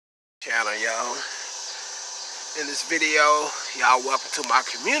Channel, y'all. In this video, y'all welcome to my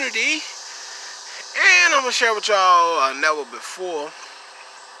community, and I'm gonna share with y'all a never before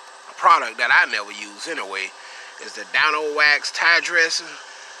product that I never use anyway. Is the Dinowax tie dressing.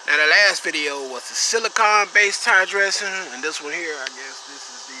 Now the last video was the silicone based tie dressing, and this one here, I guess this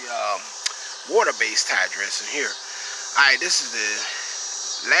is the water based tie dressing here. Alright, this is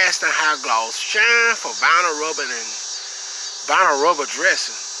the lasting high gloss shine for vinyl rubber and vinyl rubber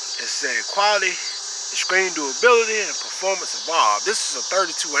dressing. It said quality, extreme durability, and performance involved. This is a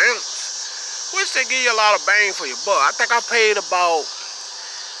 32 ounce, which they give you a lot of bang for your buck. I think I paid about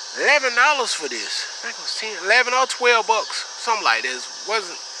 $11 for this. I think it was 10, 11 or 12 bucks, something like this.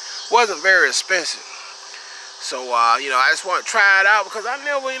 Wasn't very expensive. So you know, I just want to try it out because I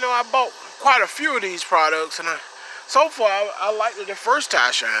never, you know, I bought quite a few of these products, and so far I liked it the first tie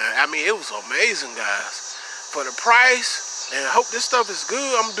shine. I mean, it was amazing, guys, for the price. And I hope this stuff is good.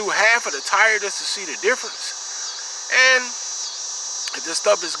 I'm gonna do half of the tire just to see the difference. And if this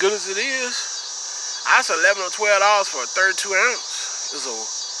stuff is good as it is, that's $11 or $12 for a 32 ounce. It's a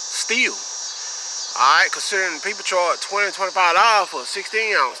steal. Alright, considering people charge $20, $25 for a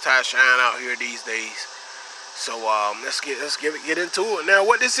 16 ounce tie shine out here these days. So let's get into it. Now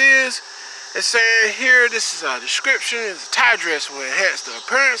what this is, it's saying here, this is a description, it's a tie dress will enhance the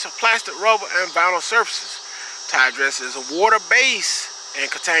appearance of plastic, rubber, and vinyl surfaces. Tie dress is a water base and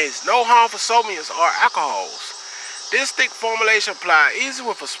contains no harmful solvents or alcohols. This thick formulation applied easy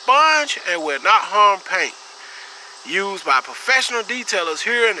with a sponge and will not harm paint. Used by professional detailers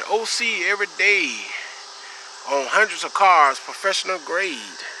here in the OC every day on hundreds of cars, professional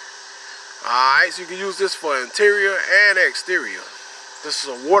grade. Alright, so you can use this for interior and exterior. This is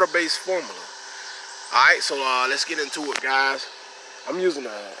a water-based formula. Alright, so let's get into it, guys. I'm using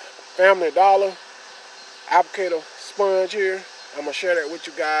a Family Dollar applicator sponge here. I'm gonna share that with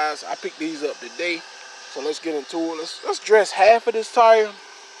you guys. I picked these up today, so let's get into it. Let's dress half of this tire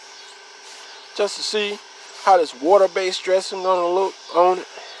just to see how this water-based dressing gonna look on it.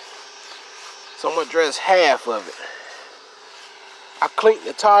 So I'm gonna dress half of it. I cleaned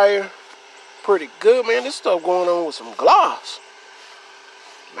the tire pretty good, man. This stuff going on with some gloss,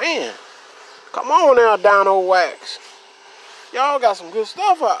 man. Come on now, Dinowax. Y'all got some good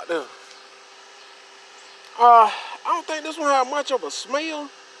stuff out there. I don't think this one had much of a smell.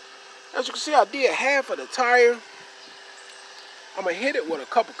 As you can see, I did half of the tire. I'm gonna hit it with a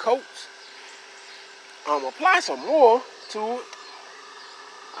couple coats. Apply some more to it.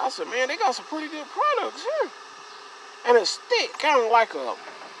 I said, man, they got some pretty good products here. And it's thick, kind of like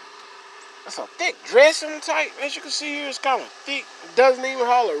it's a thick dressing type. As you can see here, it's kind of thick. It doesn't even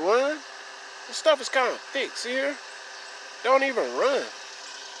hardly run. This stuff is kind of thick. See here? Don't even run.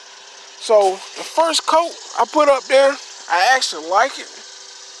 So the first coat I put up there, I actually like it.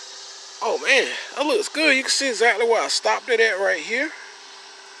 Oh man, that looks good. You can see exactly where I stopped it at right here.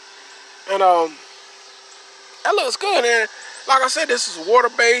 And that looks good. And like I said, this is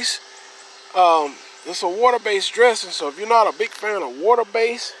water-based. It's a water-based dressing, so if you're not a big fan of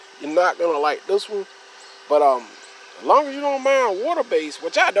water-based, you're not gonna like this one. But as long as you don't mind water-based,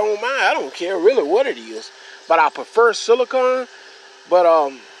 which I don't mind, I don't care really what it is. But I prefer silicone.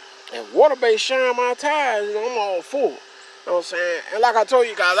 But and water-based shine my tires, you know, I'm all for it. You know what I'm saying? And like I told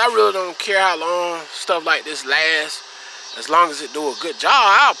you guys, I really don't care how long stuff like this lasts. As long as it do a good job,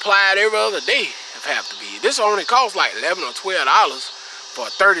 I'll apply it every other day if have to be. This only costs like $11 or $12 for a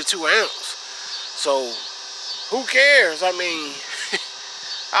 32 ounce. So who cares? I mean,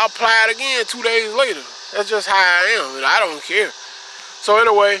 I'll apply it again 2 days later. That's just how I am, and I don't care. So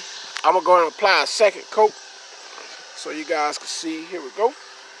anyway, I'm gonna go ahead and apply a second coat so you guys can see. Here we go.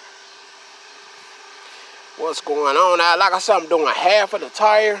 What's going on now? Like I said, I'm doing half of the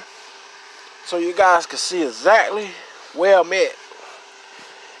tire so you guys can see exactly where I'm at.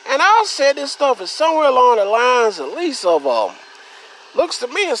 And I said this stuff is somewhere along the lines at least of looks to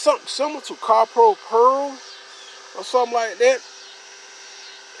me it's something similar to Carpro Pearl or something like that.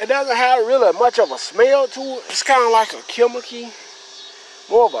 It doesn't have really much of a smell to it. It's kind of like a chemical,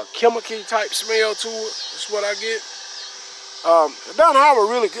 more of a chemical type smell to it. That's what I get. It doesn't have a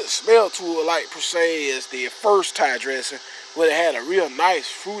really good smell to it, like per se as the first tie dressing, where it had a real nice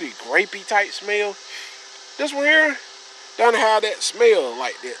fruity, grapey type smell. This one here doesn't have that smell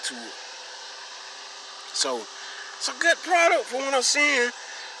like that to it. So it's a good product for what I'm seeing.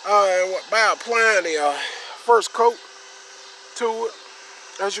 By applying the first coat to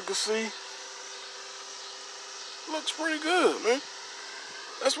it, as you can see, looks pretty good, man.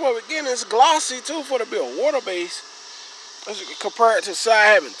 That's what we're getting. It's glossy too for to be a water base. As you can compare it to the side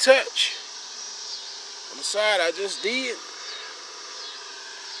I haven't touched. On the side I just did.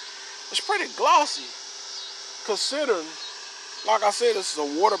 It's pretty glossy, considering, like I said, this is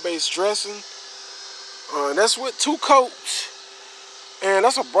a water-based dressing. And that's with 2 coats. And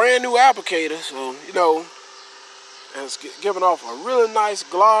that's a brand new applicator, so, you know, and it's giving off a really nice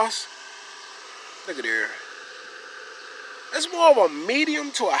gloss. Look at there. It's more of a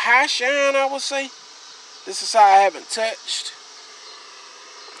medium to a high shine, I would say. This is how I haven't touched.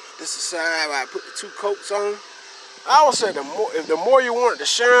 This is how I put the 2 coats on. I would say the more you want it to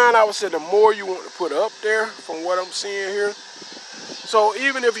shine, I would say the more you want to put up there, from what I'm seeing here. So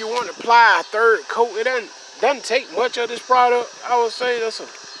even if you want to apply a 3rd coat, it doesn't take much of this product. I would say that's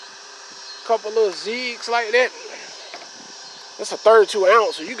a couple little zigs like that. That's a 32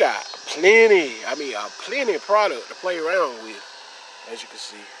 ounce, so you got plenty. I mean, plenty of product to play around with, as you can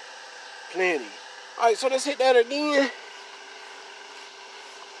see. Plenty. All right, so let's hit that again.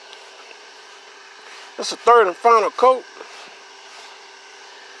 That's a 3rd and final coat.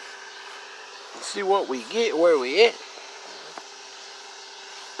 Let's see what we get, where we at.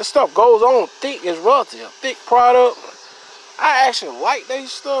 This stuff goes on thick. It's relative thick product. I actually like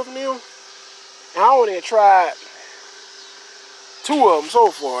this stuff now. And I only tried 2 of them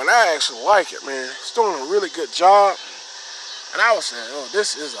so far, and I actually like it, man. It's doing a really good job. And I was saying, oh,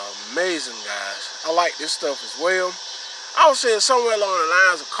 this is amazing, guys. I like this stuff as well. I would say it's somewhere along the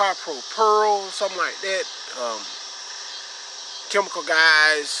lines of Carpro Pearl, something like that. Chemical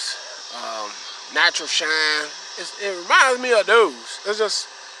Guys, Natural Shine. It reminds me of those. It's just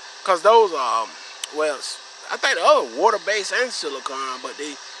because those are, well, I think the other water-based and silicone, but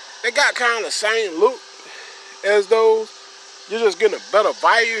they got kind of the same look as those. You're just getting a better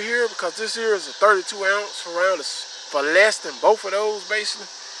value here because this here is a 32 ounce for less than both of those, basically.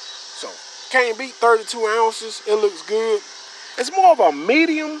 So can't beat 32 ounces. It looks good. It's more of a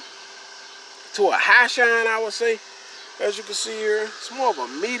medium to a high shine, I would say. As you can see here, it's more of a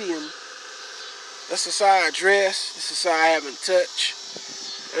medium. That's the side I dress. This is the side I haven't touched.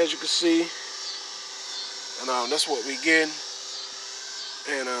 As you can see. And that's what we getting.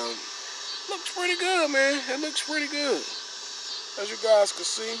 And looks pretty good, man. It looks pretty good. As you guys can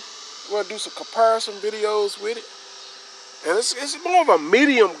see. We're gonna do some comparison videos with it. And it's more of a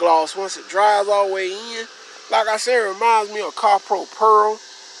medium gloss once it dries all the way in. Like I said, it reminds me of Carpro Pearl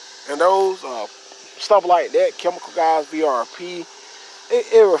and those stuff like that. Chemical Guys, VRP.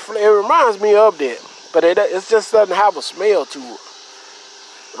 It reminds me of that, but it just doesn't have a smell to it.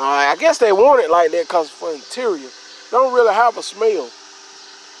 I guess they want it like that because for interior, it don't really have a smell.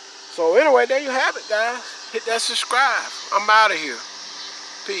 So anyway, there you have it, guys. Hit that subscribe. I'm out of here.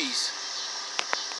 Peace.